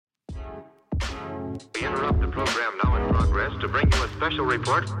We interrupt the program now in progress to bring you a special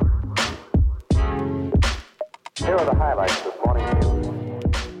report. Here are the highlights this morning's news.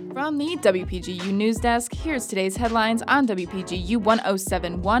 From the WPGU News Desk, here's today's headlines on WPGU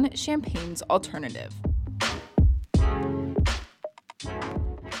 1071, Champaign's Alternative.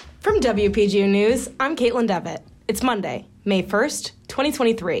 From WPGU News, I'm Caitlin Devitt. It's Monday, May 1st,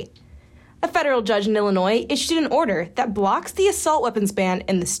 2023. A federal judge in Illinois issued an order that blocks the assault weapons ban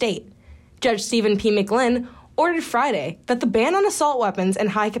in the state. Judge Stephen P. McGlynn ordered Friday that the ban on assault weapons and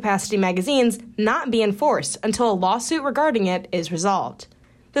high-capacity magazines not be enforced until a lawsuit regarding it is resolved.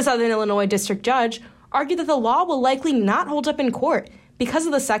 The Southern Illinois district judge argued that the law will likely not hold up in court because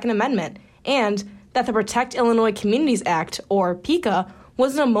of the Second Amendment and that the Protect Illinois Communities Act, or PICA,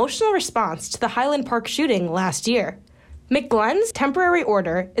 was an emotional response to the Highland Park shooting last year. McGlynn's temporary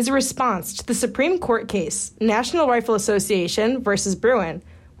order is a response to the Supreme Court case, National Rifle Association versus Bruin,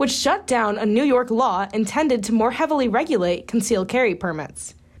 which shut down a New York law intended to more heavily regulate concealed carry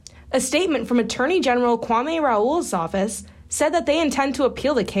permits. A statement from Attorney General Kwame Raoul's office said that they intend to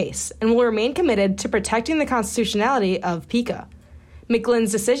appeal the case and will remain committed to protecting the constitutionality of PICA.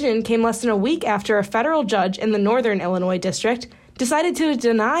 McGlynn's decision came less than a week after a federal judge in the Northern Illinois district decided to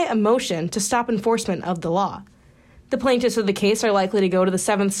deny a motion to stop enforcement of the law. The plaintiffs of the case are likely to go to the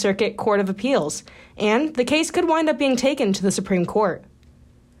Seventh Circuit Court of Appeals, and the case could wind up being taken to the Supreme Court.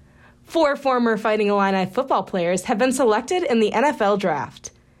 4 former Fighting Illini football players have been selected in the NFL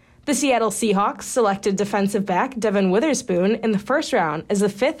Draft. The Seattle Seahawks selected defensive back Devin Witherspoon in the first round as the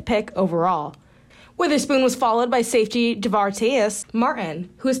 5th pick overall. Witherspoon was followed by safety Javartaeus Martin,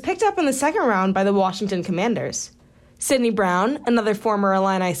 who was picked up in the second round by the Washington Commanders. Sidney Brown, another former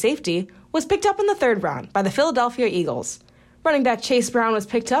Illini safety, was picked up in the 3rd round by the Philadelphia Eagles. Running back Chase Brown was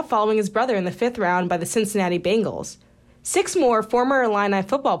picked up following his brother in the 5th round by the Cincinnati Bengals. 6 more former Illini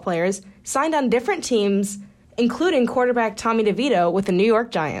football players signed on different teams, including quarterback Tommy DeVito with the New York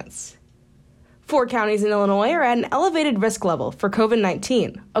Giants. 4 counties in Illinois are at an elevated risk level for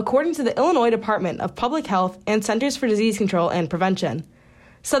COVID-19, according to the Illinois Department of Public Health and Centers for Disease Control and Prevention.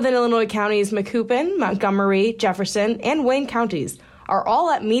 Southern Illinois counties Macoupin, Montgomery, Jefferson, and Wayne counties are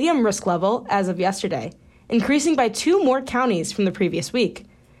all at medium risk level as of yesterday, increasing by 2 more counties from the previous week.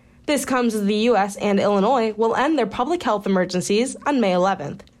 This comes as the U.S. and Illinois will end their public health emergencies on May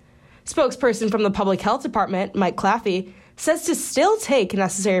 11th. Spokesperson from the Public Health Department, Mike Claffey, says to still take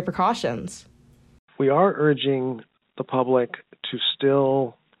necessary precautions. We are urging the public to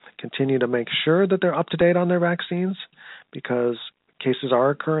still continue to make sure that they're up to date on their vaccines because cases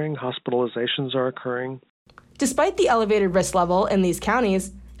are occurring, hospitalizations are occurring. Despite the elevated risk level in these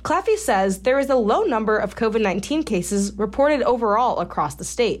counties, Claffey says there is a low number of COVID-19 cases reported overall across the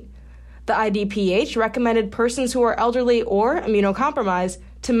state. The IDPH recommended persons who are elderly or immunocompromised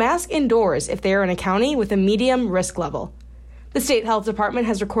to mask indoors if they are in a county with a medium risk level. The state health department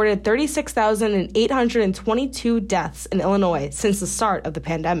has recorded 36,822 deaths in Illinois since the start of the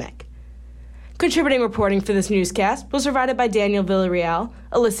pandemic. Contributing reporting for this newscast was provided by Daniel Villarreal,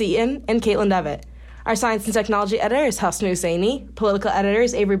 Alyssa Eaton, and Caitlin Devitt. Our science and technology editor is Husnu Husseini. Political editor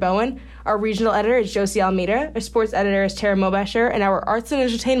is Avery Bowen. Our regional editor is Josie Almeida. Our sports editor is Tara Mobasher. And our arts and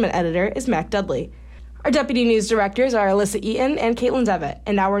entertainment editor is Mac Dudley. Our deputy news directors are Alyssa Eaton and Caitlin Devitt.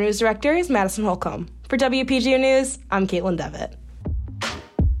 And our news director is Madison Holcomb. For WPGU News, I'm Caitlin Devitt.